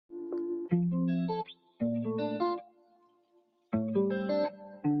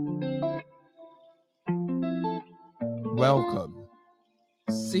Welcome,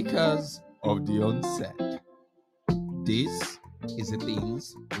 seekers of the unsaid. This is the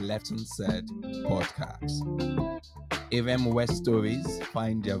Things Left Unsaid podcast. A room where stories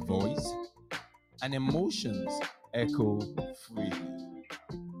find their voice and emotions echo freely.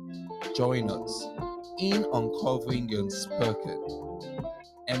 Join us in uncovering the unspoken,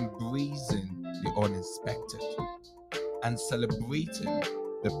 embracing the unexpected, and celebrating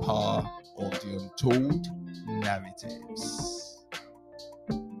the power of the untold narratives.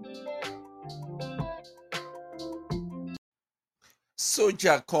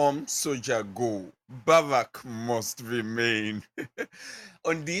 Soldier come, soldier go. Barack must remain.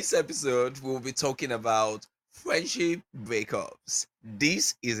 On this episode, we'll be talking about friendship breakups.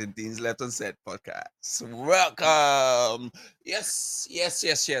 This is a Things Left Unsaid podcast. Welcome. Yes.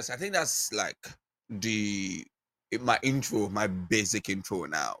 I think that's like my intro, my basic intro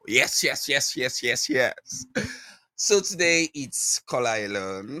now. Yes. So today it's Kola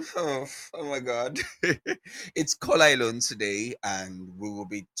alone. Oh my god. It's Kola alone today, and we will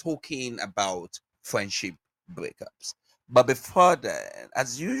be talking about friendship breakups. But before that,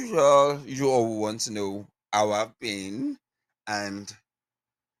 as usual, you all want to know how I've been, and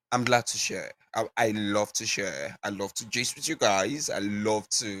I'm glad to share. I love to share. I love to gist with you guys. I love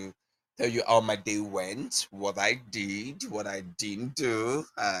to tell you how my day went, what I did, what I didn't do,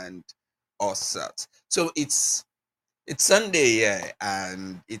 and all sorts. So it's Sunday, yeah,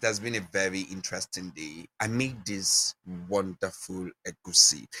 and it has been a very interesting day. I made this wonderful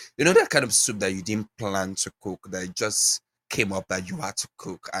egusi. You know that kind of soup that you didn't plan to cook, that it just came up that you had to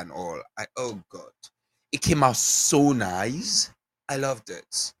cook and all. Oh god, it came out so nice. I loved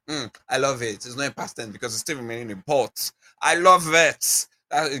it. I love it. It's not in past tense because it's still remaining in pot. I love it.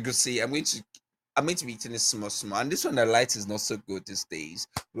 That egusi. I'm going to be eating it small, and this one the light is not so good these days.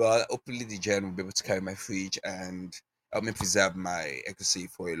 Well, hopefully the gen will be able to carry my fridge and help me preserve my egusi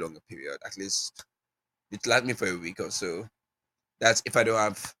for a longer period. At least it lasts me for a week or so. That's if I don't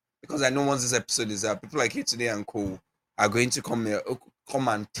have, because I know once this episode is up, people like you today and co are going to come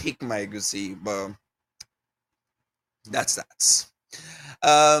and take my egusi, but that's that.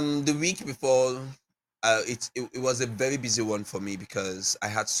 The week before, it was a very busy one for me because I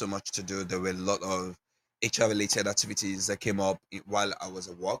had so much to do. There were a lot of HR related activities that came up while I was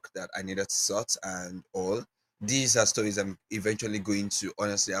at work that I needed to sort and all. These are stories I'm eventually going to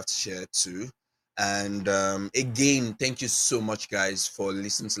honestly have to share too. And again, thank you so much, guys, for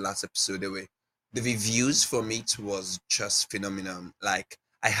listening to last episode. The reviews from it was just phenomenal. Like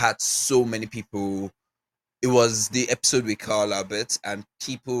I had so many people. It was the episode we call Albert, and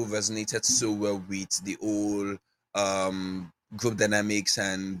people resonated so well with the whole group dynamics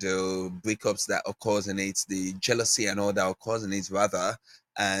and breakups that occurs in it, the jealousy and all that occurs in it rather,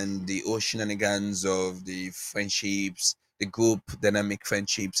 and the whole shenanigans of the friendships, the group dynamic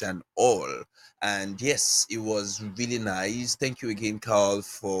friendships and all. And yes, it was really nice. Thank you again, Carl,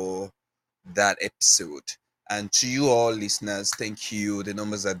 for that episode. And to you all listeners, thank you. The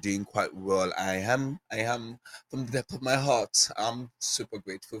numbers are doing quite well. I am from the depth of my heart. I'm super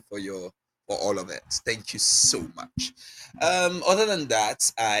grateful for all of it. Thank you so much. Other than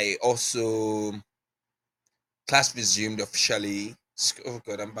that, I also class resumed officially. Oh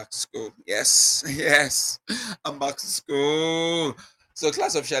god, I'm back to school. Yes, yes, I'm back to school. So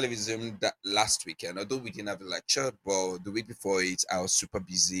class officially resumed that last weekend. Although we didn't have a lecture, but the week before it, I was super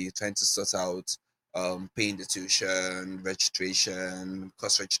busy trying to sort out paying the tuition, registration,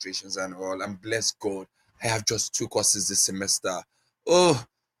 course registrations and all. And bless God, I have just 2 courses this semester. Oh,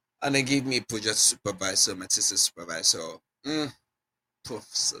 and they gave me a project supervisor, my thesis supervisor.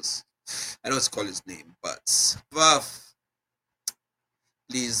 Professors. I don't want to call his name, but Prof,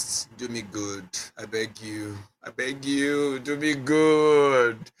 please do me good. I beg you. I beg you, do me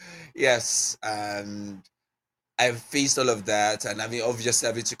good. Yes, and I've faced all of that, and I mean, obviously,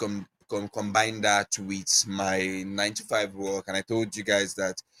 having to combine that with my 9 to 5 work. And I told you guys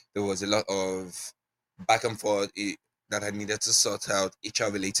that there was a lot of back and forth that I needed to sort out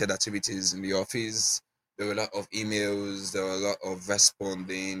HR related activities in the office. There were a lot of emails, there were a lot of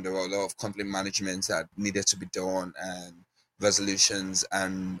responding, there were a lot of conflict management that needed to be done, and resolutions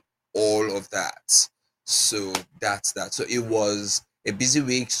and all of that. So that's that. So it was a busy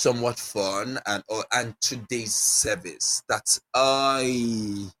week, somewhat fun, and today's service. That's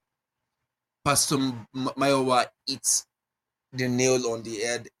Pastor Mayowa, it's the nail on the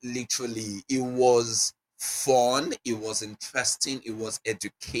head. Literally, it was fun, it was interesting, it was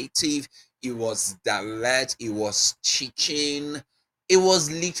educative, it was direct, it was teaching, it was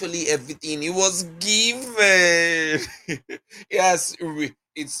literally everything. It was given. Yes,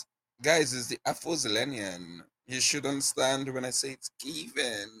 it's guys, it's the Afro Zillennian. You should understand when I say it's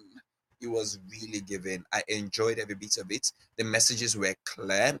given. It was really given. I enjoyed every bit of it. The messages were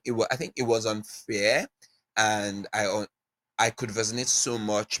clear. I think it was unfair, and I could resonate so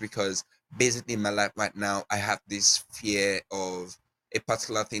much because basically in my life right now I have this fear of a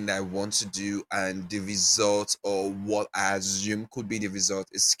particular thing that I want to do, and the result or what I assume could be the result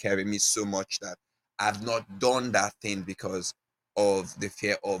is scaring me so much that I've not done that thing because of the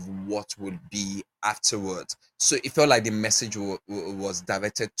fear of what would be afterwards. So it felt like the message was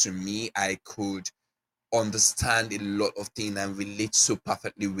directed to me. I could understand a lot of things and relate so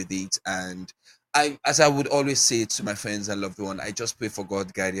perfectly with it. And as I would always say to my friends and loved one, I just pray for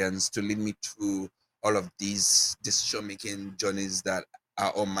God guidance to lead me through all of these decision making journeys that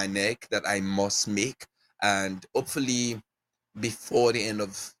are on my neck that I must make. And hopefully, before the end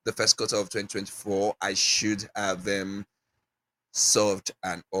of the first quarter of 2024, I should have them solved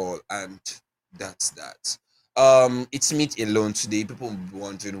and all, and that's that. It's me alone today. People will be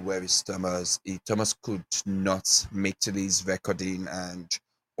wondering where is Thomas. Thomas could not make today's recording and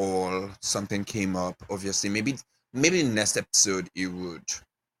all. Something came up. Obviously, maybe in the next episode he would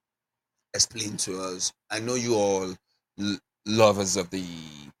explain to us. I know you all l- lovers of the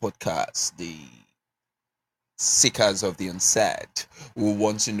podcast, the seekers of the unsaid, will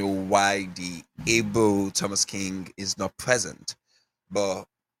want to know why the able Thomas King is not present, but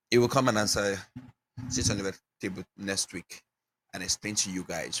he will come and answer, sit on the table next week and explain to you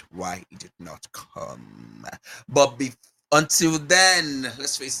guys why he did not come. But until then,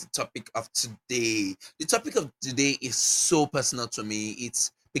 let's face the topic of today. The topic of today is so personal to me.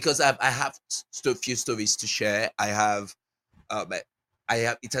 It's because I have a few stories to share. But I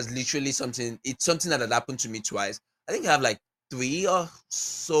have it has literally something. It's something that had happened to me twice. I think I have like three or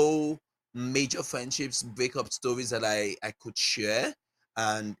so major friendships breakup stories that I could share,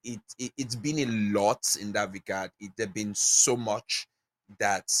 and it's been a lot in that regard. There been so much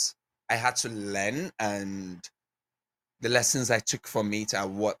that I had to learn, and the lessons I took from it are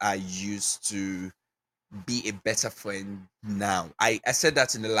what I used to be a better friend now. I said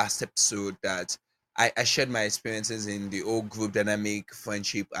that in the last episode that I shared my experiences in the old group dynamic,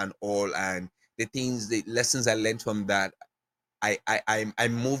 friendship, and all, and the lessons I learned from that. I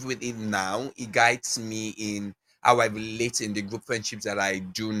move with it now. It guides me in how I relate in the group friendships that I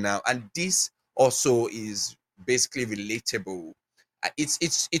do now, and this also is basically relatable.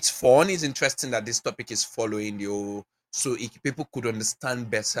 It's fun. It's interesting that this topic is following the whole, so people could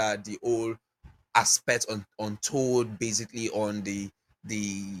understand better the whole aspect on untold basically on the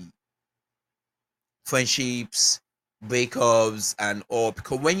friendships, breakups, and all.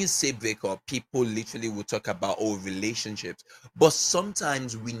 Because when you say breakup, people literally will talk about all relationships, but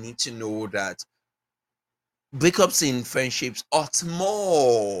sometimes we need to know that breakups in friendships ought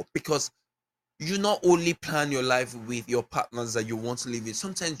more, because you not only plan your life with your partners that you want to live with,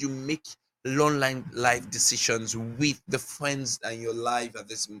 sometimes you make long line life decisions with the friends and your life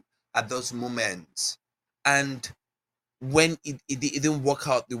at those moments. And when it didn't work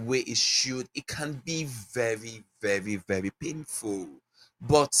out the way it should, it can be very, very, very painful.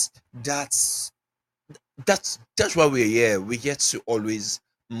 But that's why we're here. We get to always,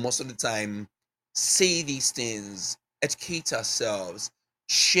 most of the time, say these things, educate ourselves,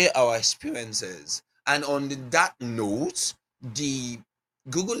 share our experiences. And on that note, the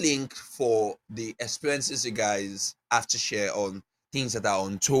Google link for the experiences you guys have to share on things that are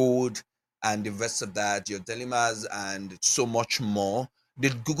untold and the rest of that, your dilemmas and so much more. The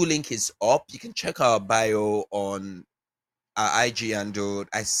Google link is up. You can check our bio on our IG, and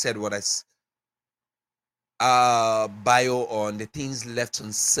I said what bio on the things left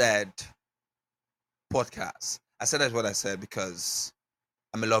unsaid podcast. I said that's what I said because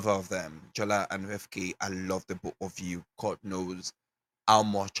I'm a lover of them. Jola and FK, I love the both of you. God knows how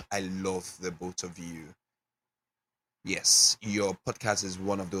much I love the both of you. Yes, your podcast is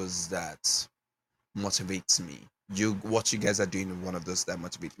one of those that motivates me. What you guys are doing is one of those that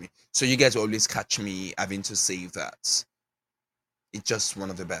motivate me. So you guys always catch me having to say that. It's just one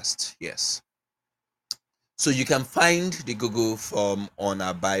of the best. Yes. So you can find the Google form on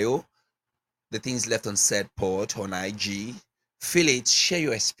our bio, the things left unsaid pod on IG. Fill it, share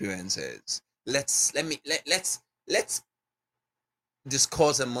your experiences. Let's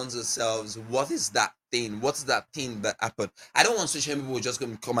discuss amongst ourselves what's that thing that happened. I don't want social people just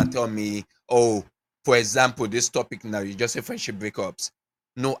going to come and tell me, oh, for example, this topic now, you just say friendship breakups.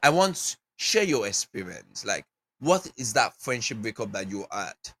 No, I want share your experience. Like, what is that friendship breakup that you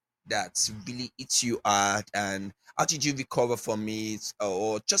had that really hits you hard, and how did you recover from it?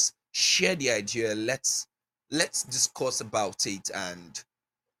 Or just share the idea. Let's discuss about it, and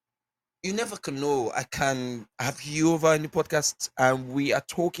you never can know. I can have you over in the podcast and we are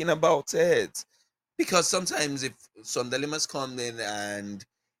talking about it. Because sometimes if some dilemmas come in and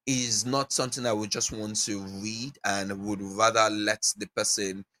is not something I would just want to read and would rather let the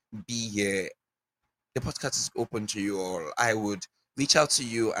person be here, the podcast is open to you all. I would reach out to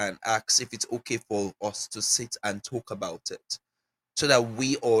you and ask if it's okay for us to sit and talk about it so that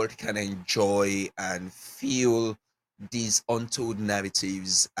we all can enjoy and feel these untold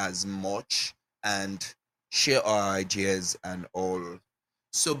narratives as much and share our ideas and all.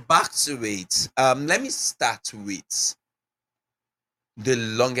 So back to it. Let me start with the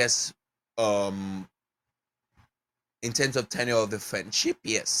longest in terms of tenure of the friendship.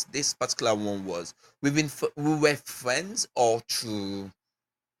 Yes, this particular one was we were friends all through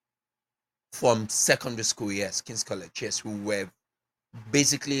from secondary school. Yes, King's College. Yes, we were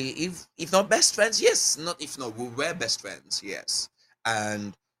basically if not best friends, yes, not if not we were best friends, yes.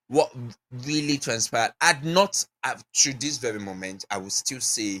 And what really transpired, I'd not have to this very moment, I would still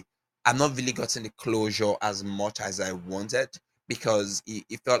say I've not really gotten the closure as much as I wanted, because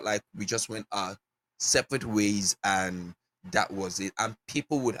it felt like we just went our separate ways and that was it. And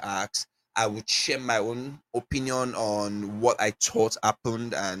people would ask, I would share my own opinion on what I thought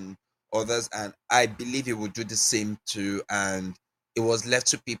happened and others, and I believe he would do the same too. And it was left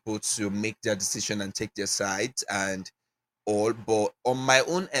to people to make their decision and take their sides and all. But on my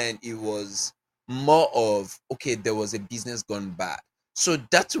own end, it was more of okay, there was a business gone bad. So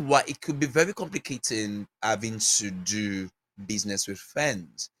that's why it could be very complicating having to do business with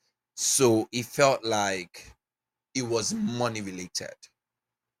friends. So it felt like it was money related.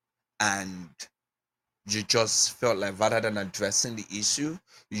 And you just felt like rather than addressing the issue,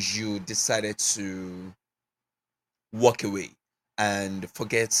 you decided to walk away and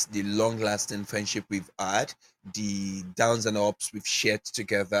forget the long lasting friendship we've had, the downs and ups we've shared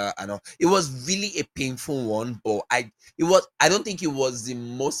together and all. It was really a painful one, but I don't think it was the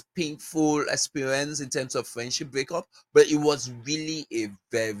most painful experience in terms of friendship breakup, but it was really a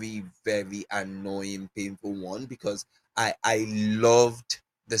very, very annoying, painful one because I loved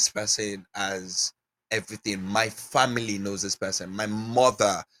this person as everything. My family knows this person. My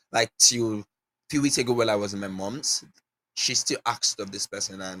mother, like till few weeks ago when I was in my mom's, she still asked of this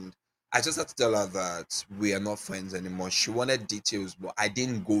person, and I just had to tell her that we are not friends anymore. She wanted details, but I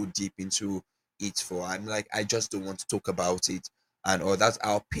didn't go deep into it for her. I'm like, I just don't want to talk about it. And oh, that's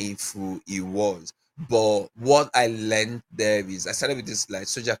how painful it was. But what I learned there is I started with this like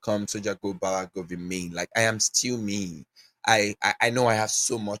soldier come, soldier go back, go remain. Like I am still me. I know I have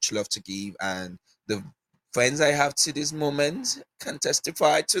so much love to give, and the friends I have to this moment can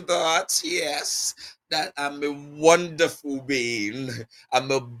testify to that. Yes, that I'm a wonderful being.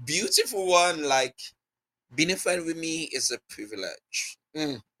 I'm a beautiful one. Like being a friend with me is a privilege.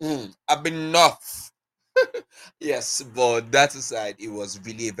 I've been enough. Yes, but that aside, it was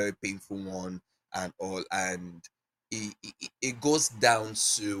really a very painful one and all. And it goes down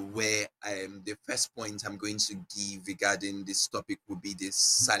to where the first point I'm going to give regarding this topic would be the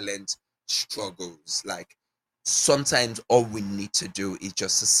silent struggles. Like sometimes all we need to do is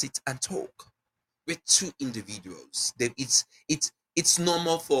just to sit and talk with two individuals. It's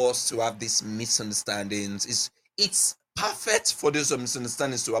normal for us to have these misunderstandings. It's perfect for those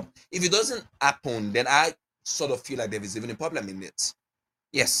misunderstandings to happen. If it doesn't happen, then I sort of feel like there is even a problem in it.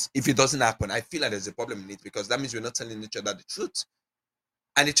 Yes, if it doesn't happen, I feel like there's a problem in it because that means we're not telling each other the truth.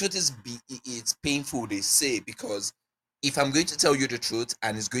 And the truth is, it's painful. They say because if I'm going to tell you the truth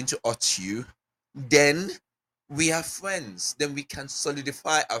and it's going to hurt you, then we are friends. Then we can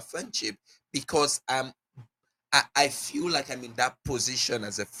solidify our friendship because I feel like I'm in that position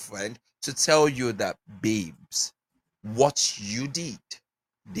as a friend to tell you that, babes, what you did,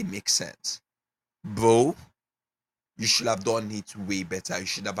 they make sense. Bro, you should have done it way better. You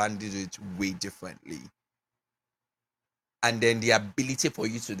should have handled it way differently. And then the ability for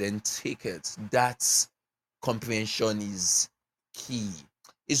you to then take it, that's comprehension is key.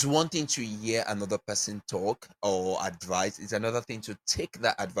 It's one thing to hear another person talk or advise, it's another thing to take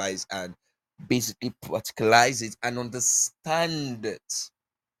that advice and basically practicalize it and understand it.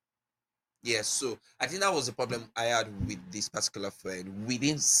 Yes, so I think that was the problem I had with this particular friend. We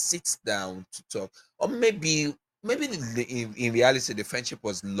didn't sit down to talk, or maybe in reality the friendship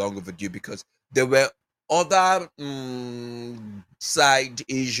was long overdue because there were other side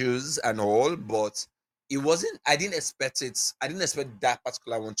issues and all, but it wasn't. I didn't expect it. I didn't expect that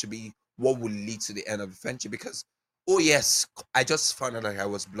particular one to be what would lead to the end of the friendship because, oh yes, I just found out that I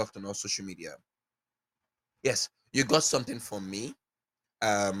was blocked on all social media. Yes, you got something from me.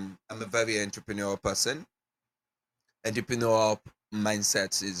 I'm a very entrepreneurial person. Entrepreneurial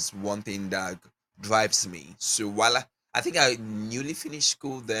mindset is one thing that drives me. So while I think I newly finished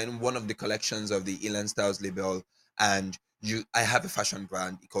school then, one of the collections of the Elan Styles label, and I have a fashion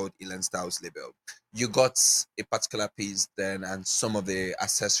brand called Elan Styles label. You got a particular piece then and some of the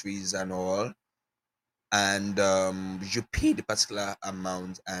accessories and all, and you paid a particular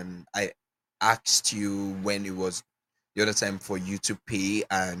amount, and I asked you when it was the other time for you to pay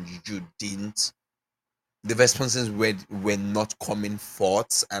and you didn't. The responses were not coming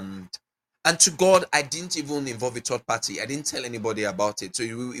forth, and to God, I didn't even involve a third party. I didn't tell anybody about it, so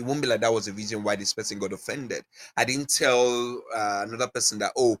it won't be like that was the reason why this person got offended. I didn't tell another person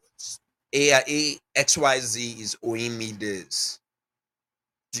that, oh, XYZ is owing me this.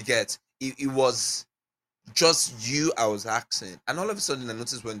 You get it was just you I was asking. And all of a sudden I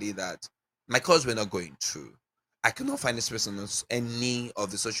noticed one day that my calls were not going through. I could not find this person on any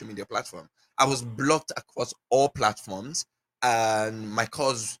of the social media platform. I was blocked across all platforms, and my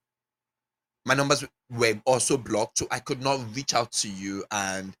numbers were also blocked, so I could not reach out to you.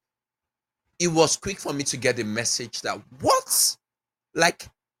 And it was quick for me to get a message that, what? Like,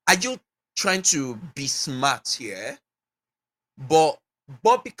 are you trying to be smart here? But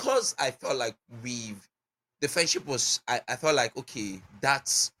because I felt like the friendship was, I felt like, okay,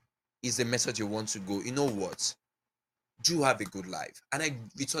 that's is the message you want to go. You know what? Do have a good life. And I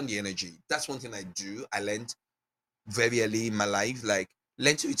return the energy. That's one thing I do. I learned very early in my life, like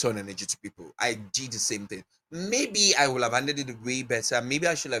learn to return energy to people. I did the same thing. Maybe I would have handled it way better. Maybe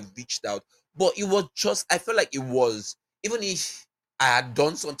I should have reached out. But it was just, I felt like it was, even if I had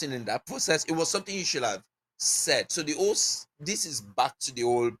done something in that process, it was something you should have said. So this is back to the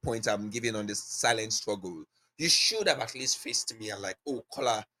old point I'm giving on this silent struggle. You should have at least faced me and like, oh,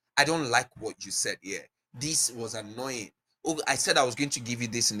 Kola, I don't like what you said here. This was annoying. Oh, I said I was going to give you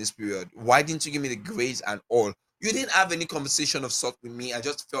this in this period. Why didn't you give me the grades and all? You didn't have any conversation of sort with me. I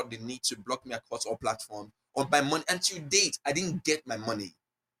just felt the need to block me across all platforms on my money. And to date, I didn't get my money.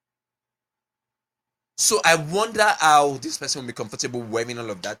 So I wonder how this person will be comfortable wearing all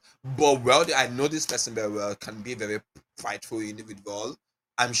of that. But well, I know this person very well, can be a very prideful individual.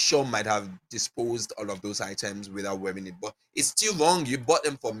 I'm sure might have disposed all of those items without wearing it. But it's still wrong. You bought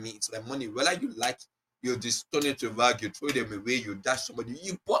them for me. It's my money. Whether you like, you just turn it to rag, you throw them away, you dash somebody.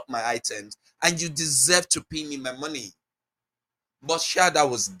 You bought my items and you deserve to pay me my money. But sure, that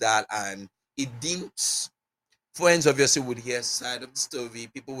was that, and it didn't. Friends obviously would hear side of the story.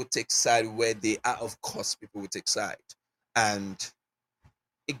 People would take side where they are. Of course, people would take side. And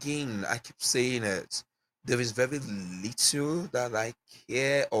again, I keep saying it. There is very little that I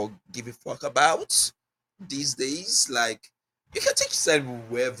care or give a fuck about these days. Like, you can take side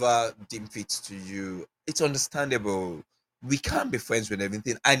whoever deem fits to you. It's understandable. We can't be friends with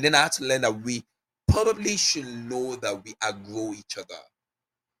everything. And then I had to learn that we probably should know that we outgrow each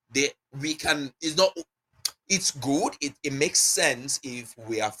other. We can, it's not, it's good, it makes sense if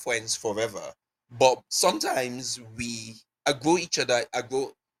we are friends forever, but sometimes we outgrow each other,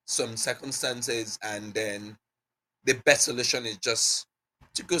 outgrow some circumstances, and then the best solution is just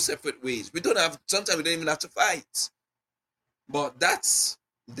to go separate ways. We don't have, sometimes we don't even have to fight. But that's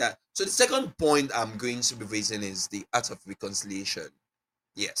that. So the second point I'm going to be raising is the art of reconciliation.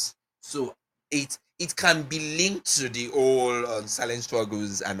 Yes. So it can be linked to the whole silent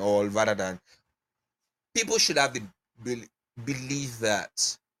struggles and all, rather than people should have the bel- belief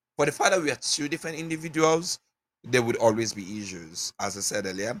that for the fact that we are two different individuals, there would always be issues, as I said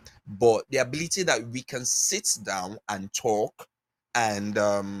earlier. But the ability that we can sit down and talk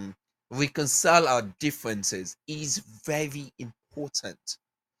and reconcile our differences is very important.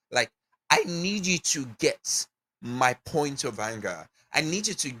 Like, I need you to get my point of anger. I need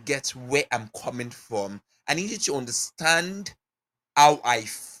you to get where I'm coming from. I need you to understand how I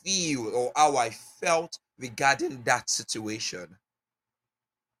feel or how I felt regarding that situation.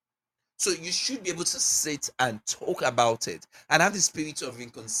 So you should be able to sit and talk about it and have the spirit of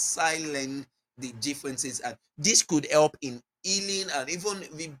reconciling the differences. And this could help in healing and even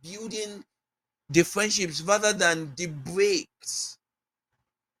rebuilding the friendships rather than the breaks.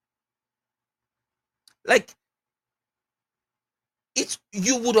 Like, it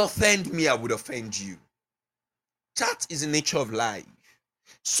you would offend me, I would offend you. That is the nature of life.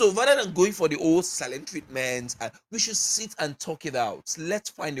 So rather than going for the old silent treatment, we should sit and talk it out. Let's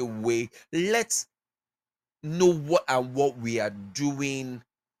find a way. Let's know what we are doing.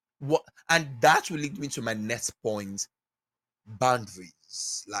 What, and that will lead me to my next point: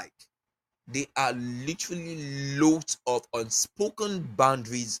 boundaries. Like, they are literally loads of unspoken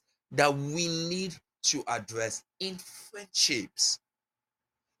boundaries that we need to address in friendships.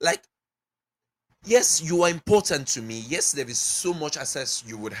 Like, Yes, you are important to me. Yes, there is so much access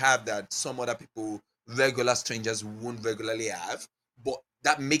you would have that some other people, regular strangers, won't regularly have. But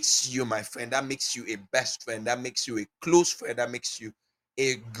that makes you my friend. That makes you a best friend. That makes you a close friend. That makes you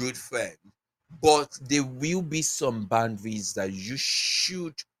a good friend. But there will be some boundaries that you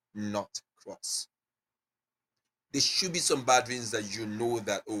should not cross. There should be some boundaries that you know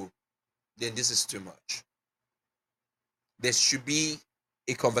that, oh, then this is too much. There should be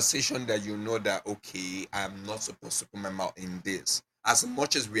a conversation that you know that, okay, I'm not supposed to put my mouth in this. As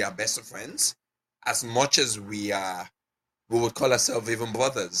much as we are best friends, as much as we would call ourselves even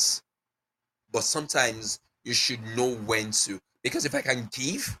brothers, but sometimes you should know when to. Because if I can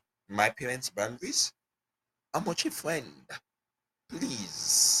give my parents boundaries, I'm much a friend.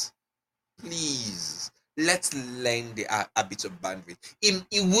 Please, please, let's learn the habit of boundary. It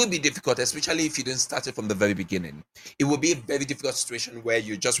will be difficult, especially if you didn't start it from the very beginning. It will be a very difficult situation where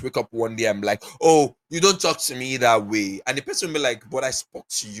you just wake up one day and be like, oh, you don't talk to me that way. And the person will be like, but I spoke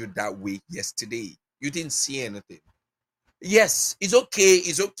to you that way yesterday. You didn't see anything. Yes, it's okay.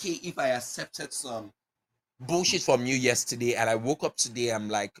 It's okay if I accepted some bullshit from you yesterday and I woke up today. I'm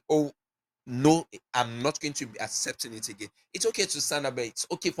like, oh, no, I'm not going to be accepting it again. It's okay to stand up, but it's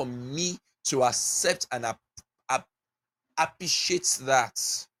okay for me to accept and ap- appreciate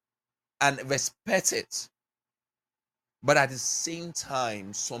that and respect it. But at the same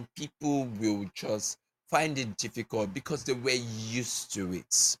time, some people will just find it difficult because they were used to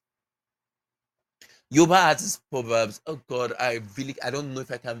it. Yoba has this proverbs. Oh God, I don't know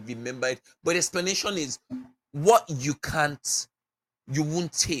if I can remember it. But the explanation is what you can't, you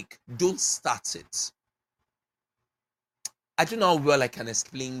won't take. Don't start it. I don't know how well I can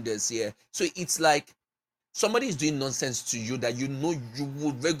explain this here. So it's like somebody is doing nonsense to you that you know you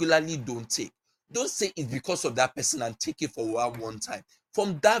would regularly don't take. Don't say it's because of that person and take it for a while one time.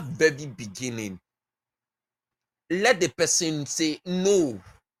 From that very beginning, let the person say no.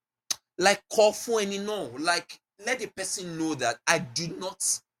 Like call for any no. Like let the person know that I do not,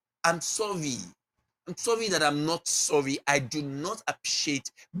 I'm sorry. I'm sorry that I'm not sorry. I do not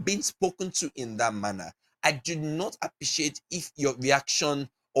appreciate being spoken to in that manner. I do not appreciate if your reaction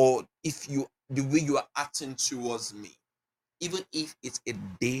or if you the way you are acting towards me, even if it's a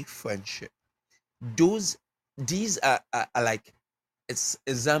day friendship. Those these are like it's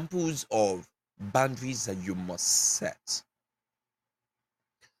examples of boundaries that you must set.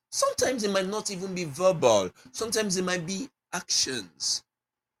 Sometimes it might not even be verbal. Sometimes it might be actions.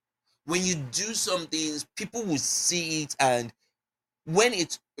 When you do some things, people will see it, and when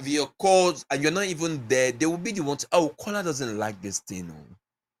it's your calls and you're not even there, they will be the ones. Oh, caller doesn't like this thing, oh.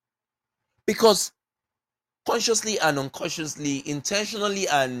 Because consciously and unconsciously, intentionally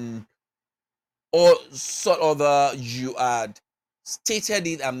and or sort of you had stated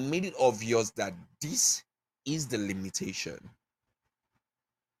it and made it obvious that this is the limitation.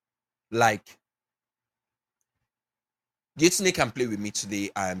 Like Gitsune can play with me today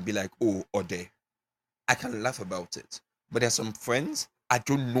and be like, oh, or there. I can laugh about it. But there's some friends, I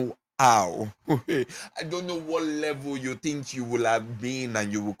don't know how. I don't know what level you think you will have been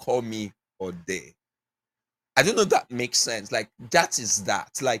and you will call me or there. I don't know if that makes sense. Like that is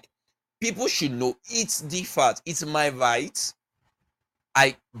that. Like people should know it's different. It's my right.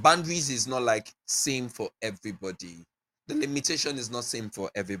 I boundaries is not like same for everybody. The limitation is not same for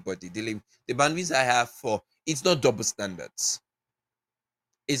everybody. The boundaries I have for it's not double standards.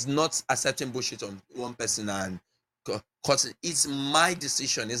 It's not accepting bullshit on one person and cause it's my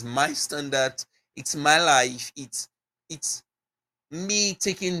decision, it's my standard, it's my life, it's me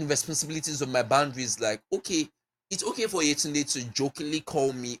taking responsibilities of my boundaries. Like, okay, it's okay for Yetunde to jokingly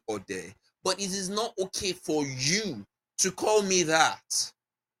call me Ode, but it is not okay for you to call me that.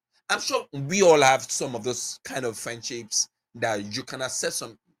 I'm sure we all have some of those kind of friendships that you can accept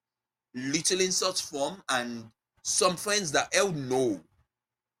some little insults from, and some friends that hell no,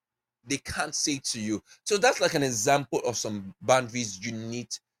 they can't say to you. So that's like an example of some boundaries you need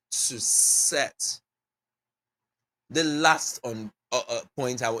to set. The last on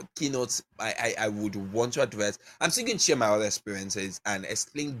point I would keynote I would want to address. I'm still going to share my other experiences and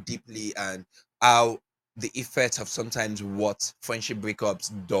explain deeply and how the effect of sometimes what friendship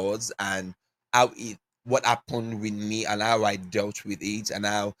breakups does and how it what happened with me and how I dealt with it and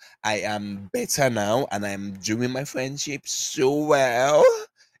how I am better now and I'm doing my friendship so well.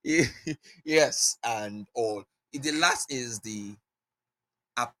 Yes, and all. The last is the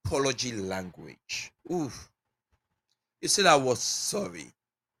apology language. Oof. You said I was sorry.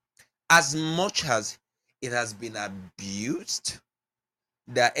 As much as it has been abused,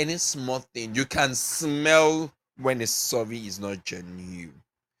 that any small thing you can smell when a sorry is not genuine.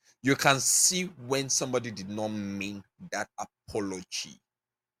 You can see when somebody did not mean that apology.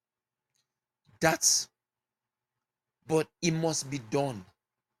 That's, but it must be done.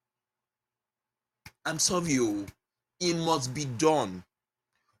 I'm sorry, oh, it must be done.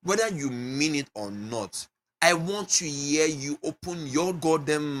 Whether you mean it or not, I want to hear you open your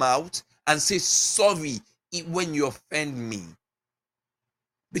goddamn mouth and say sorry when you offend me.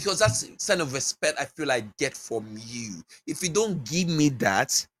 Because that's the kind of respect I feel I get from you. If you don't give me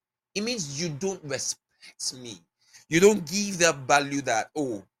that, it means you don't respect me. You don't give that value that,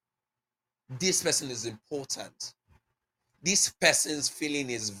 oh, this person is important. This person's feeling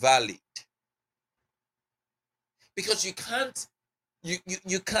is valid. Because you can't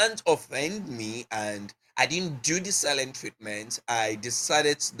offend me, and I didn't do the silent treatment. I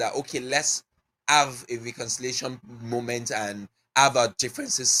decided that, okay, let's have a reconciliation moment and have our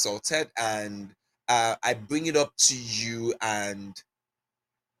differences sorted, and I bring it up to you and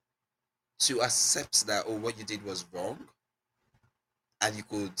to accept that, oh, what you did was wrong, and you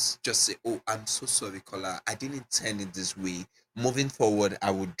could just say, oh, I'm so sorry, Kola, I didn't intend it this way. Moving forward,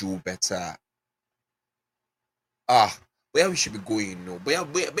 I will do better. Ah, where we should be going, no, where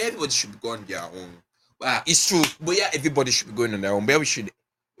everybody should be going their own. It's true, but yeah, everybody should be going on their own. Where it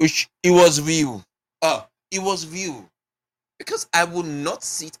was real. It was real, because I will not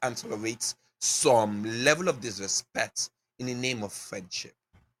sit and tolerate some level of disrespect in the name of friendship,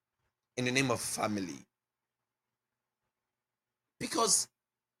 in the name of family, because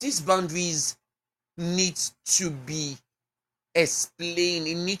these boundaries need to be explained.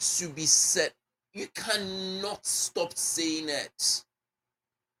 It needs to be said. You cannot stop saying it.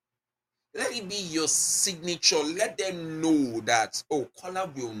 Let it be your signature. Let them know that, oh,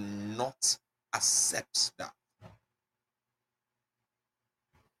 Kola will not accept that.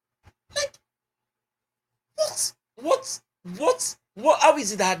 Like, what? What? What? How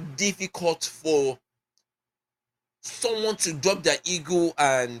is it that difficult for someone to drop their ego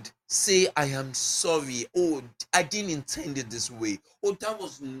and say, I am sorry? Oh, I didn't intend it this way. Oh, that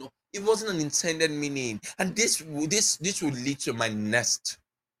was not. It wasn't an intended meaning. And this will lead to my next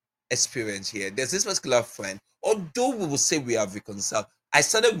experience here. There's this particular friend, although we will say we have reconciled, I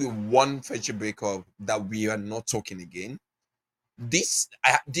started with one friendship breakup that we are not talking again. This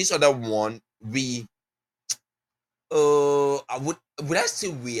other one, we would I say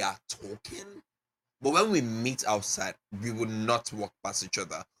we are talking, but when we meet outside, we will not walk past each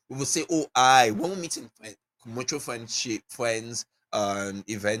other. We will say, oh, I when we meet in mutual friendship friends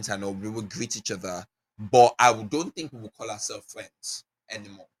events and all, we will greet each other, but I don't think we will call ourselves friends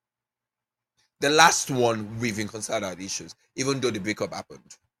anymore. The last one, we've reconciled our issues, even though the breakup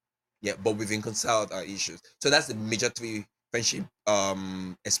happened. Yeah, but we've reconciled our issues. So that's the major three friendship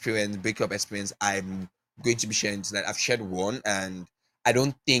experience, breakup experience I'm going to be sharing tonight. I've shared one, and I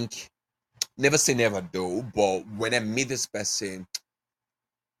don't think, never say never though, but when I meet this person,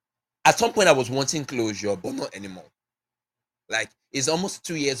 at some point I was wanting closure, but not anymore. Like, it's almost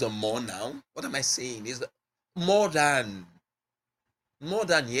 2 years or more now. What am I saying? Is more than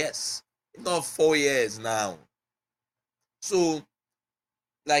yes, not 4 years now. So,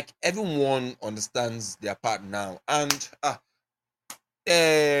 like, everyone understands their part now, and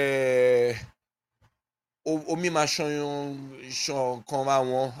eh omi ma ṣan kan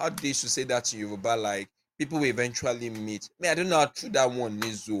wọn. How do they used to say that in Yoruba? Like, people will eventually meet. Me, I don't know how true that one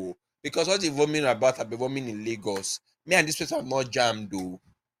is though, because what you're voming about, I've been voming in Lagos. Me and this person have not jammed though.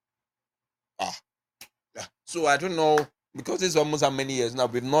 ah so I don't know, because this is almost how many years now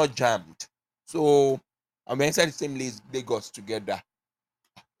we've not jammed. So I'm inside the same Lagos together.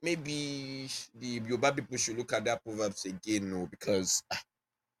 Maybe the Yoruba people should look at that proverbs again, no, because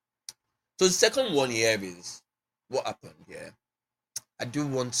so the second one here is what happened here. I do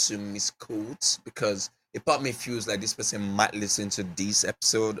want to misquote, because a part of me feels like this person might listen to this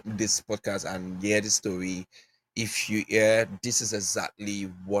episode, this podcast, and hear the story. If you hear, this is exactly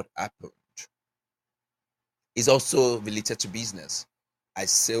what happened. It's also related to business. I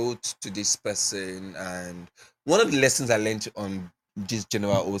sold to this person, and one of the lessons I learned on this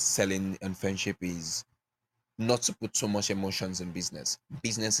general selling and friendship is not to put so much emotions in business.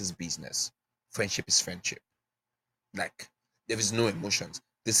 Business is business. Friendship is friendship. Like, there is no emotions.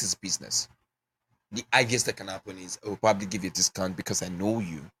 This is business. The highest that can happen is I will probably give you a discount because I know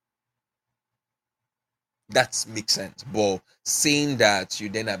you. That makes sense. But saying that you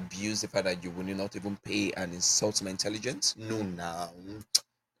then abuse the fact that you will not even pay and insult my intelligence, no now.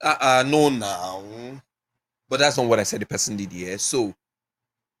 No now. But that's not what I said the person did here. So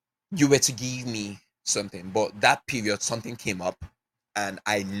you were to give me something, but that period something came up, and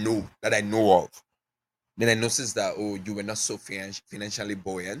I know of Then I noticed that, oh, you were not so financially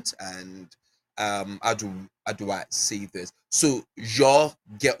buoyant, and how do I say this? So your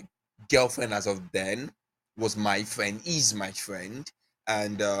girlfriend as of then was my friend, is my friend,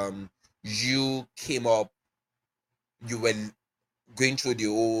 and you came up, you were going through the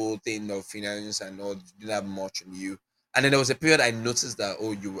whole thing of finance and all, didn't have much on you. And then there was a period I noticed that,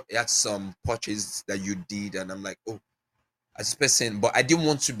 oh, you had some purchase that you did, and I'm like, oh, as a person, but I didn't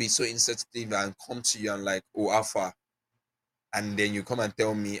want to be so insensitive and come to you and like, oh, Alpha, and then you come and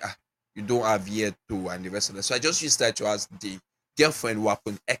tell me, you don't have yet to, and the rest of that. So I just used that to ask the girlfriend who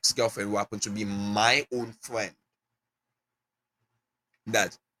happened, ex-girlfriend who happened to be my own friend,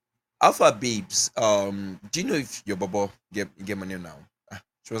 that Alpha babes, do you know if your bubble get money now?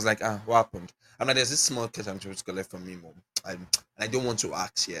 She was like, what happened? I'm like, there's this small cash I'm supposed to collect from me, mom. And I don't want to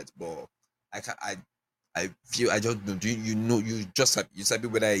ask yet, but I can I feel I just know. Do you know you just you sabi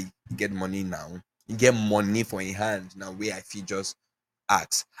whether I get money now? You get money for in hand now where I feel just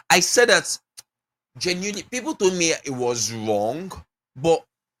ask. I said that genuinely. People told me it was wrong, but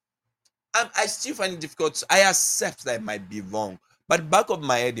I still find it difficult. I accept that it might be wrong. But back of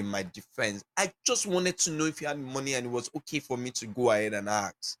my head, in my defense, I just wanted to know if he had money and it was okay for me to go ahead and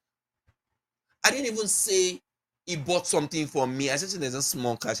ask. I didn't even say he bought something for me. I said there's a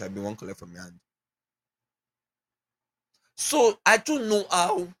small cash I've been one collect from me hand. So I don't know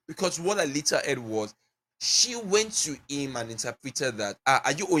how, because what I later heard was she went to him and interpreted that,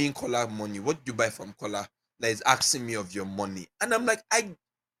 are you owing Kola money? What did you buy from Kola that is asking me of your money? And I'm like, and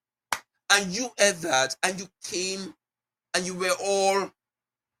you heard that and you came and you were all,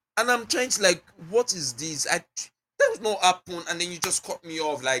 and I'm trying to like, what is this? That was not happen, and then you just cut me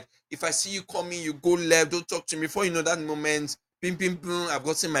off. Like, if I see you coming, you go left, don't talk to me. Before you know that moment, ping ping ping, I've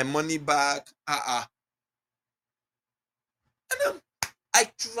gotten my money back. And I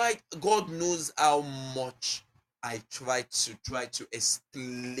tried, God knows how much I tried to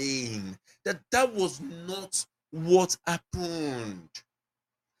explain that that was not what happened.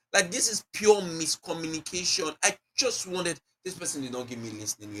 Like, this is pure miscommunication. I just wanted, this person did not give me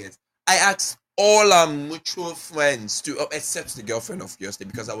listening ears. I asked all our mutual friends to, except the girlfriend of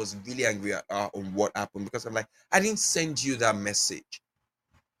yesterday, because I was really angry at her on what happened. Because I'm like, I didn't send you that message.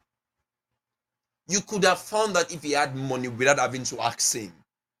 You could have found that if he had money without having to ask him.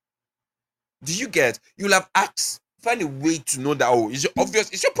 Do you get? You'll have asked, find a way to know that, oh, it's your obvious,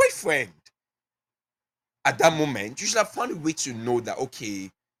 it's your boyfriend. At that moment, you should have found a way to know that,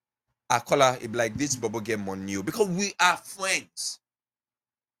 okay, I call her, it be like, this bubble get money, because we are friends,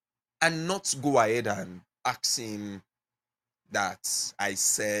 and not go ahead and ask him that. I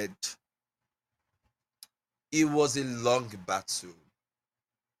said it was a long battle.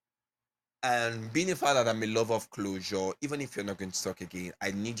 And being a father that I'm a lover of closure, even if you're not going to talk again,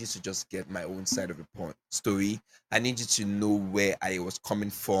 I need you to just get my own side of the point story. I need you to know where I was coming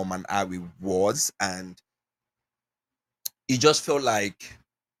from and how it was. And it just felt like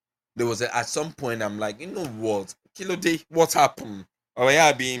there was at some point I'm like, you know what? Kilo day, what happened? Or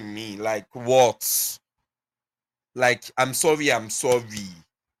yeah, being me. Like what? Like, I'm sorry, I'm sorry.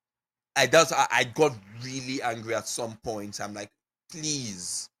 I got really angry at some point. I'm like,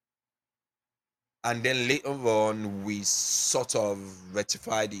 please. And then later on, we sort of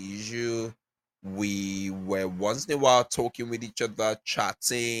rectified the issue. We were once in a while talking with each other,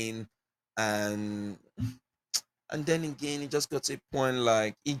 chatting, and and then again, it just got to a point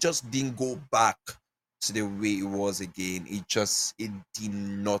like it just didn't go back to the way it was again. It did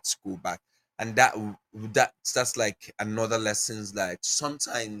not go back, and that's like another lessons. Like,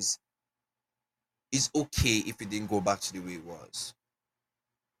 sometimes it's okay if it didn't go back to the way it was.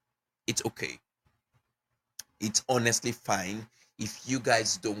 It's okay. It's honestly fine if you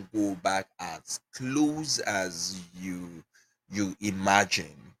guys don't go back as close as you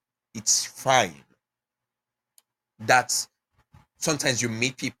imagine. It's fine. That's sometimes you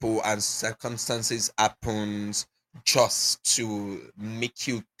meet people and circumstances happens just to make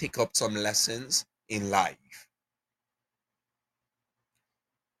you pick up some lessons in life.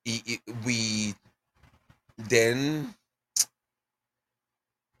 We then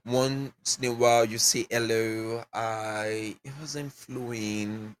once in a while you say hello. I It wasn't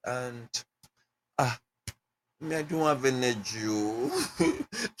flowing, and ah me, I don't have energy. Oh.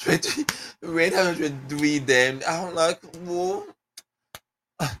 20 when I was doing them, I'm like, whoa,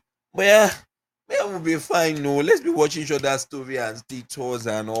 but yeah, yeah, we'll be fine. No, let's be watching each other's story and detours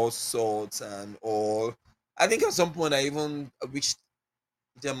and all sorts and all. I think at some point I even wished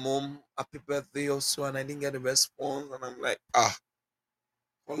their mom happy birthday or so, and I didn't get a response, and I'm like,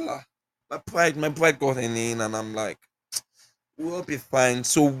 hola. My pride got in, and I'm like, We'll be fine.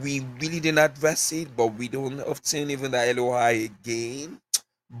 So we really didn't address it, but we don't often even the LOI again.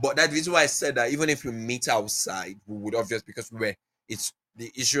 But that's the reason why I said that even if we meet outside, we would obviously because we're it's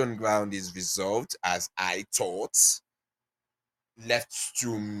the issue on ground is resolved as I thought. Left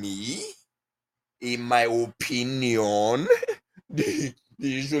to me, in my opinion, the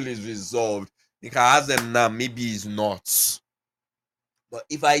issue is resolved. You can ask them now, maybe it's not. But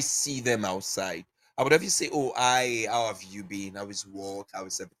if I see them outside, I would obviously say, "Oh, how have you been? How is work? How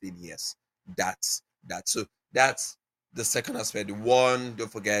is everything?" Yes, that's that. So that's the second aspect. The one,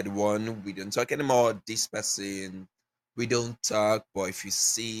 don't forget, the one we don't talk anymore. This person, we don't talk. But if you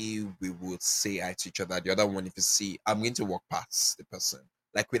see, we would say hi to each other. The other one, if you see, I'm going to walk past the person,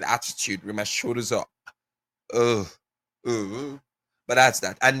 like with attitude, with my shoulders up. Oh, oh. But that's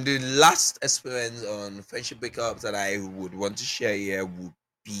that. And the last experience on friendship breakups that I would want to share here would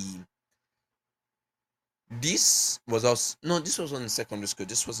be this was us. No, this was in secondary school.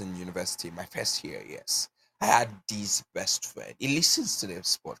 This was in university, my first year. Yes, I had this best friend. He listens to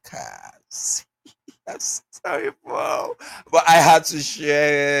this podcast. That's sorry, wow. But I had to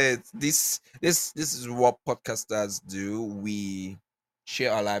share it. This is what podcasters do. We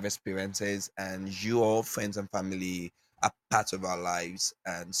share our life experiences, and you all friends and family are part of our lives.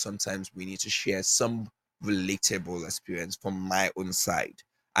 And sometimes we need to share some relatable experience from my own side.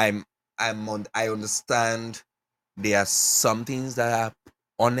 I'm I understand there are some things that are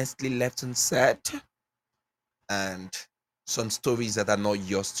honestly left unsaid and some stories that are not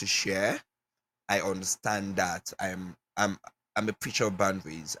yours to share. I understand that. I'm a preacher of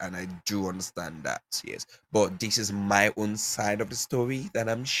boundaries and I do understand that, yes. But this is my own side of the story that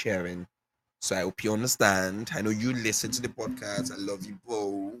I'm sharing. So I hope you understand. I know you listen to the podcast. I love you,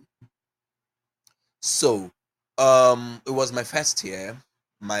 bro. So it was my first year.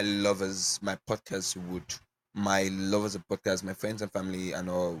 My lovers of podcast, my friends and family and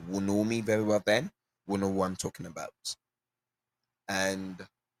all who know me very well then will know what I'm talking about. And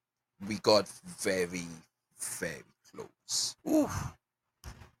we got very, very close. Ooh,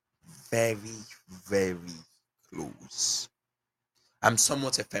 very, very close. I'm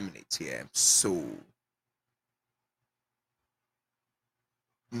somewhat effeminate here, so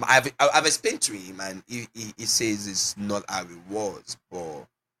I've explained to him, and he says it's not how it was, but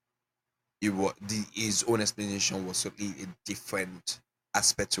his own explanation was certainly a different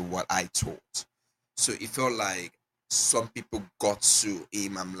aspect to what I thought. So it felt like some people got to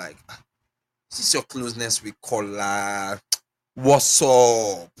him. I'm like, is this your closeness with Kola? What's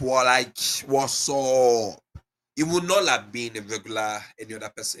up? What's up? It would not have been a regular any other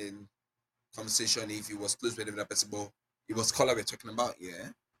person conversation if he was close with another person, but it was Kola we're talking about, yeah.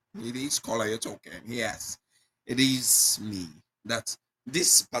 It is Kola you're talking, yes. It is me. That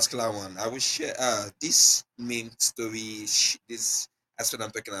this particular one, I will share this main story, this that's what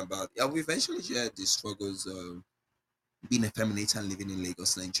I'm talking about. I will eventually share the struggles of being effeminate and living in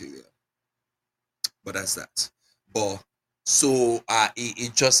Lagos, Nigeria. But that's that. But so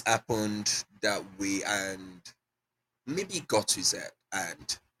it just happened that way and maybe it got to his head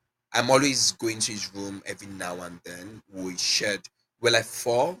and I'm always going to his room every now and then. We shared well like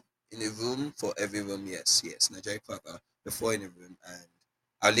four in a room for every room. Yes, yes, Nigerian father. The four in a room and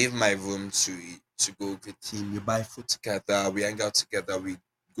I leave my room to go with him. We buy food together, we hang out together, we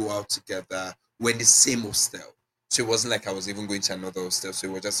go out together. We're in the same hostel. So it wasn't like I was even going to another hostel. So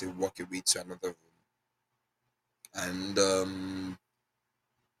it was just a walk away to another room. And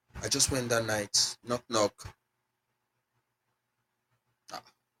I just went that night. Knock knock. Ah,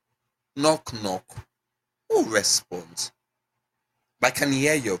 knock knock. Who responds? But I can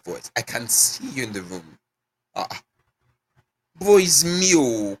hear your voice. I can see you in the room. Ah, bro, it's me,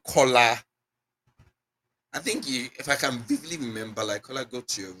 oh, Kola. I think if I can vividly remember, like, Kola, go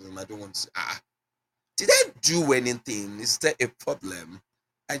to your room. I don't want to. Did I do anything? Is there a problem?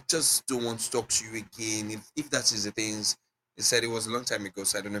 I just don't want to talk to you again. If that is the things, he said it was a long time ago,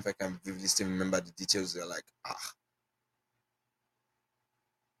 so I don't know if I can vividly still remember the details. They're like,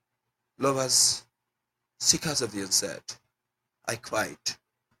 lovers, seekers of the unsaid. I cried.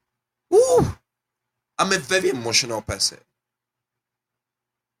 Ooh, I'm a very emotional person.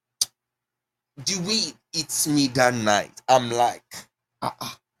 The way it's me that night, I'm like,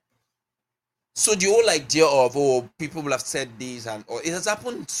 ah. So the whole idea of people will have said this and or it has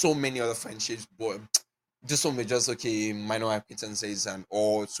happened in so many other friendships, but this one was just okay, minor acquaintances and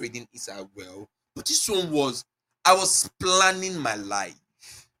all, so it didn't eat out well. But this one was I was planning my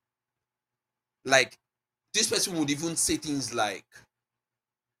life. Like this person would even say things like,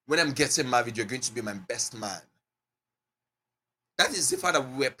 when I'm getting married, you're going to be my best man. That is the fact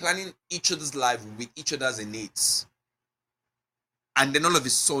that we were planning each other's life with each other's needs. and then all of a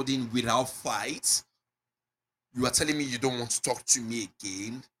sudden, without fight, you are telling me you don't want to talk to me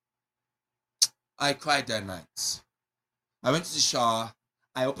again. I cried that night. I went to the shower.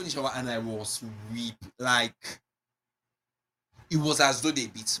 I opened the shower and I was weep. Like it was as though they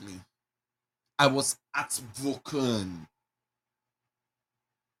beat me. I was heartbroken.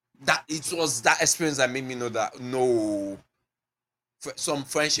 That it was that experience that made me know that no, some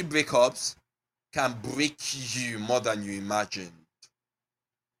friendship breakups can break you more than you imagine.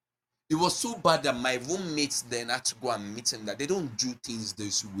 It was so bad that my roommates then had to go and meet him that they don't do things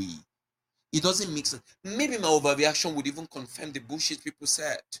this way. It doesn't make sense. Maybe my overreaction would even confirm the bullshit people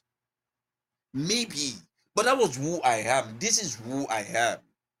said. Maybe. But that was who I am. This is who I am.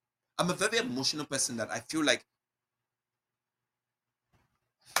 I'm a very emotional person that I feel like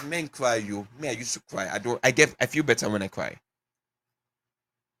men cry, you. Me, I used to cry. I feel better when I cry.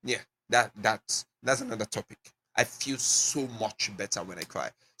 Yeah, that's another topic. I feel so much better when I cry.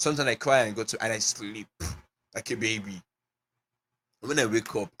 Sometimes I cry and I sleep like a baby. When I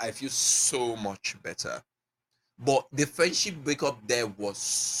wake up, I feel so much better. But the friendship breakup there was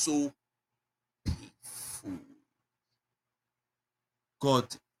so painful. God,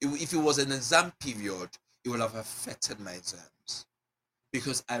 if it was an exam period, it would have affected my exams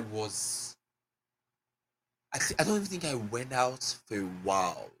because I was. I don't even think I went out for a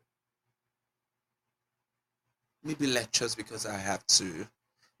while. Maybe lectures because I have to,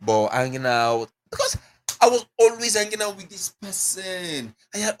 but hanging out because I was always hanging out with this person.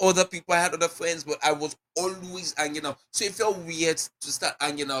 I had other people, I had other friends, but I was always hanging out. So it felt weird to start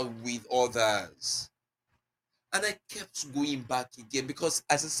hanging out with others. And I kept going back again because,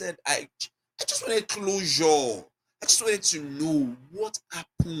 as I said, I just wanted closure. I just wanted to know what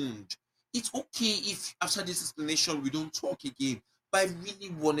happened. It's okay if after this explanation we don't talk again, but I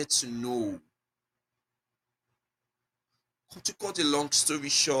really wanted to know. To cut a long story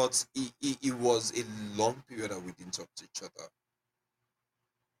short, it was a long period that we didn't talk to each other.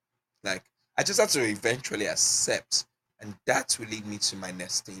 Like, I just had to eventually accept, and that will lead me to my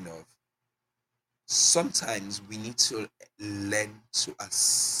next thing of sometimes we need to learn to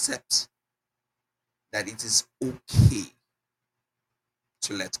accept that it is okay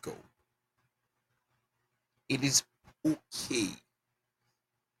to let go. It is okay.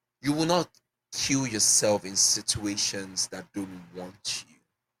 You will not kill yourself in situations that don't want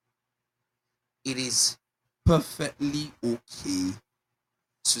you. It is perfectly okay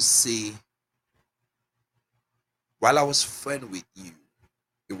to say, while I was friend with you,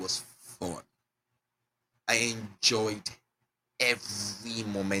 it was fun. I enjoyed every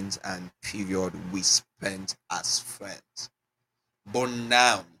moment and period we spent as friends. But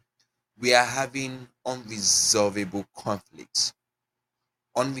now we are having unresolvable conflicts,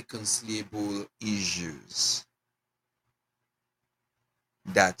 unreconcilable issues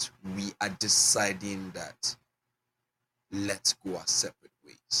that we are deciding that let's go our separate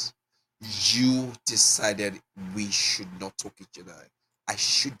ways. You decided we should not talk each other. I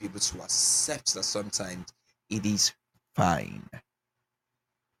should be able to accept that sometimes it is fine.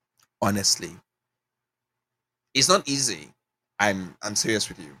 Honestly, it's not easy. I'm serious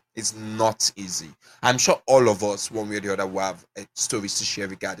with you. It's not easy. I'm sure all of us, one way or the other, will have stories to share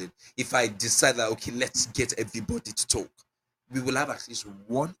regarding. If I decide that okay, let's get everybody to talk, we will have at least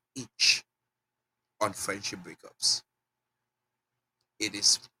one each on friendship breakups. It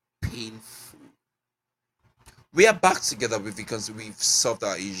is painful. We are back together with because we've solved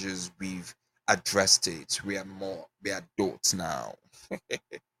our issues, we've addressed it. We are adults now.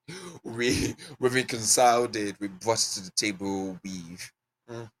 We've reconciled it, we brought it to the table, we've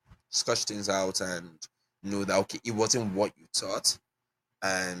mm, scotched things out and know that okay, it wasn't what you thought,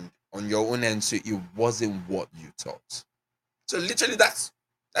 and on your own end too, it wasn't what you thought. So literally that's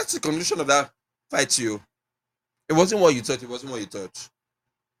the conclusion of that fight you. It wasn't what you thought, it wasn't what you thought.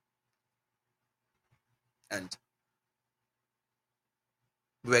 And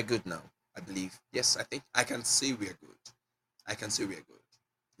we're good now, I believe. Yes, I think I can say we're good. I can say we're good.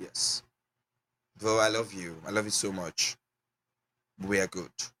 Yes. Bro, I love you. I love you so much. We're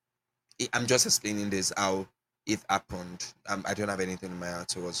good. I'm just explaining this how it happened. I don't have anything in my heart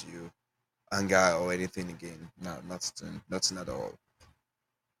towards you, anger or anything again. No, nothing at all.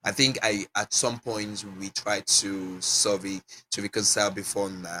 I think I at some points we tried to solve it to reconcile before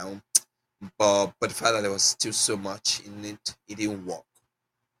now, but the fact that there was still so much in it, it didn't work.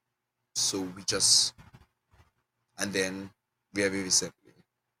 So we just and then very recently,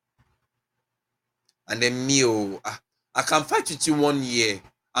 and then me I can fight with you 1 year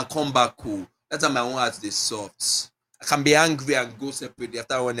and come back cool. That's how my own heart is soft. I can be angry and go separately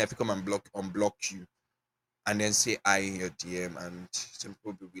after 1 year. I come and unblock you. and then say I in your DM, and some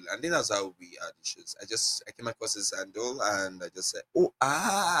people will. And then that's how we are issues. I came across his handle and I just said, "Oh,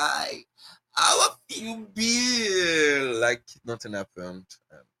 how have you been?" Like nothing happened.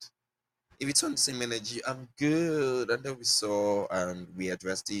 And if it's on the same energy, I'm good. And then we saw and we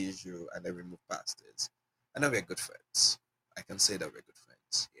addressed the issue and then we moved past it. And now we're good friends. I can say that we're good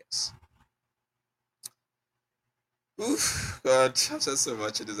friends. Yes. Oof, God, I've said so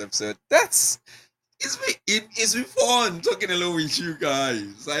much in this episode. It's been fun talking along with you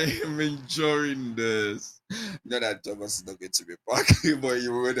guys. I am enjoying this. Not that Thomas is not going to be back, but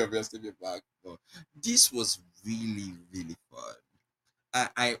you would obviously be back. But this was really, really fun.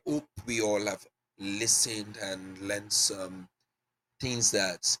 I hope we all have listened and learned some things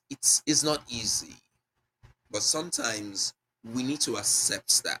that it's not easy, but sometimes we need to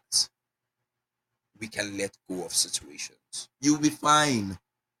accept that we can let go of situations. You'll be fine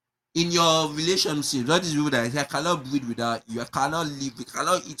in your relationship. That is people that I cannot breathe without you. I cannot live. We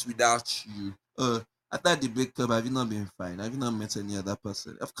cannot eat without you. After the breakup, have you not been fine? Have you not met any other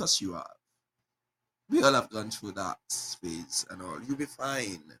person? Of course you are. We all have gone through that phase and all. You'll be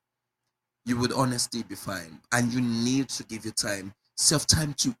fine. You would honestly be fine. And you need to give your time, self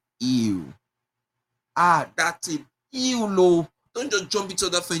time to heal. That's it. Heal, no. Don't just jump into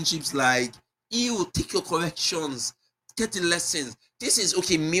other friendships like heal. Take your corrections. Get the lessons. This is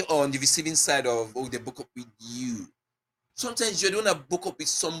okay, me on the receiving side of they broke up with you. Sometimes you're the one that broke up with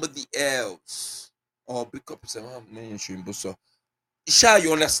somebody else. Or break up with someone. So, sure,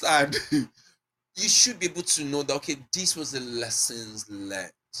 you understand. You should be able to know that okay, this was the lessons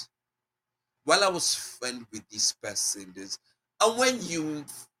learned. While I was friend with this person, this and when you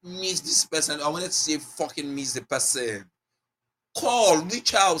miss this person, I wanted to say fucking miss the person. Call,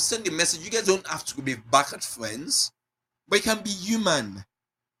 reach out, send a message. You guys don't have to be back at friends, but you can be human.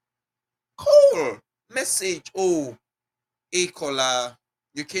 Call, message. Oh, hey caller,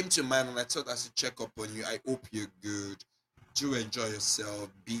 you came to mind and I thought I should check up on you. I hope you're good. Do enjoy yourself.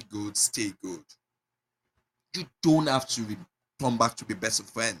 Be good. Stay good. You don't have to come back to be best of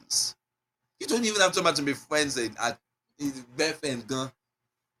friends. You don't even have to come back to be friends in best friends, gone.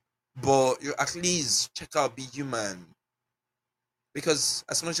 But you at least check out, be human. Because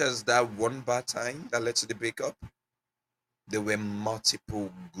as much as that one bad time that led to the breakup, there were multiple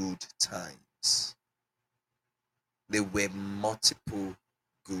good times. There were multiple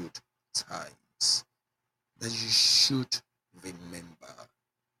good times that you should remember.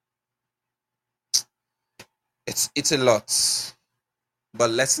 It's a lot,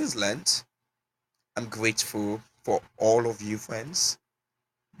 but lessons learned. I'm grateful for all of you friends,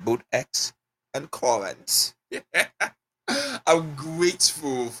 both ex and current. I'm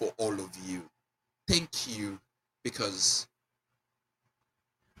grateful for all of you. Thank you because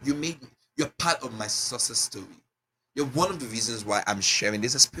you're part of my success story. You're one of the reasons why I'm sharing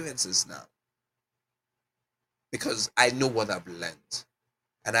these experiences now. Because I know what I've learned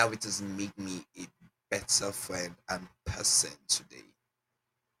and how it has made me a better friend and person today.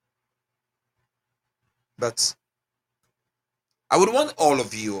 But I would want all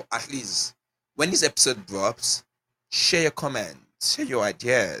of you, at least when this episode drops, share your comments, share your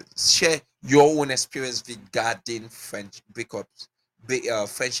ideas, share your own experience regarding friendship breakups.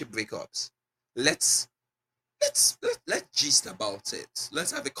 Let's let's gist about it.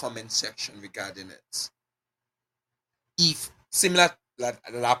 Let's have a comment section regarding it. If similar that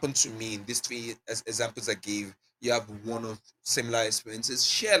happened to me in these three examples I gave, you have one of similar experiences.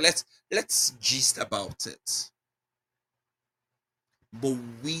 Share. Let's gist about it. But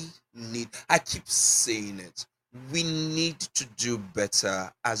we need. I keep saying it. We need to do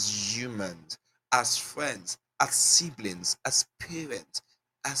better as humans, as friends, as siblings, as parents,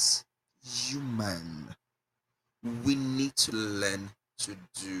 as human. We need to learn to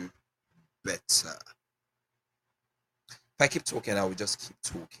do better. If I keep talking, I will just keep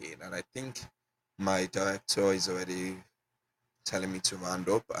talking. And I think my director is already telling me to round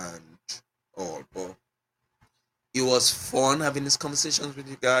up and all. But it was fun having these conversations with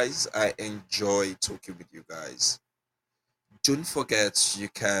you guys. I enjoy talking with you guys. Don't forget you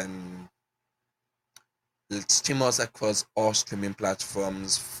can stream us across all streaming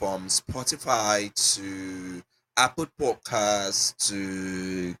platforms from Spotify to Apple Podcasts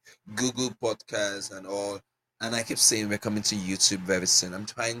to Google Podcasts and all. And I keep saying we're coming to YouTube very soon. I'm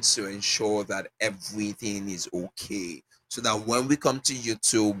trying to ensure that everything is okay. So that when we come to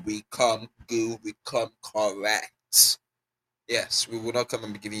YouTube, we come good, we come correct. Yes, we will not come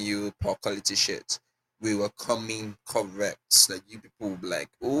and be giving you poor quality shit. We were coming correct. So that you people will be like,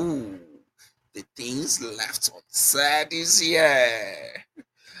 oh, the things left unsaid is here.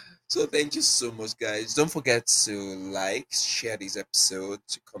 So thank you so much, guys. Don't forget to like, share this episode,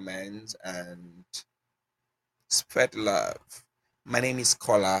 to comment, and spread love. My name is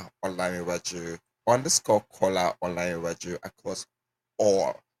Kola Olamiraju _Kola Olamiraju across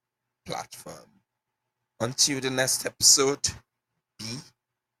all platforms. Until the next episode, be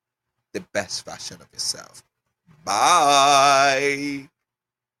the best version of yourself. Bye.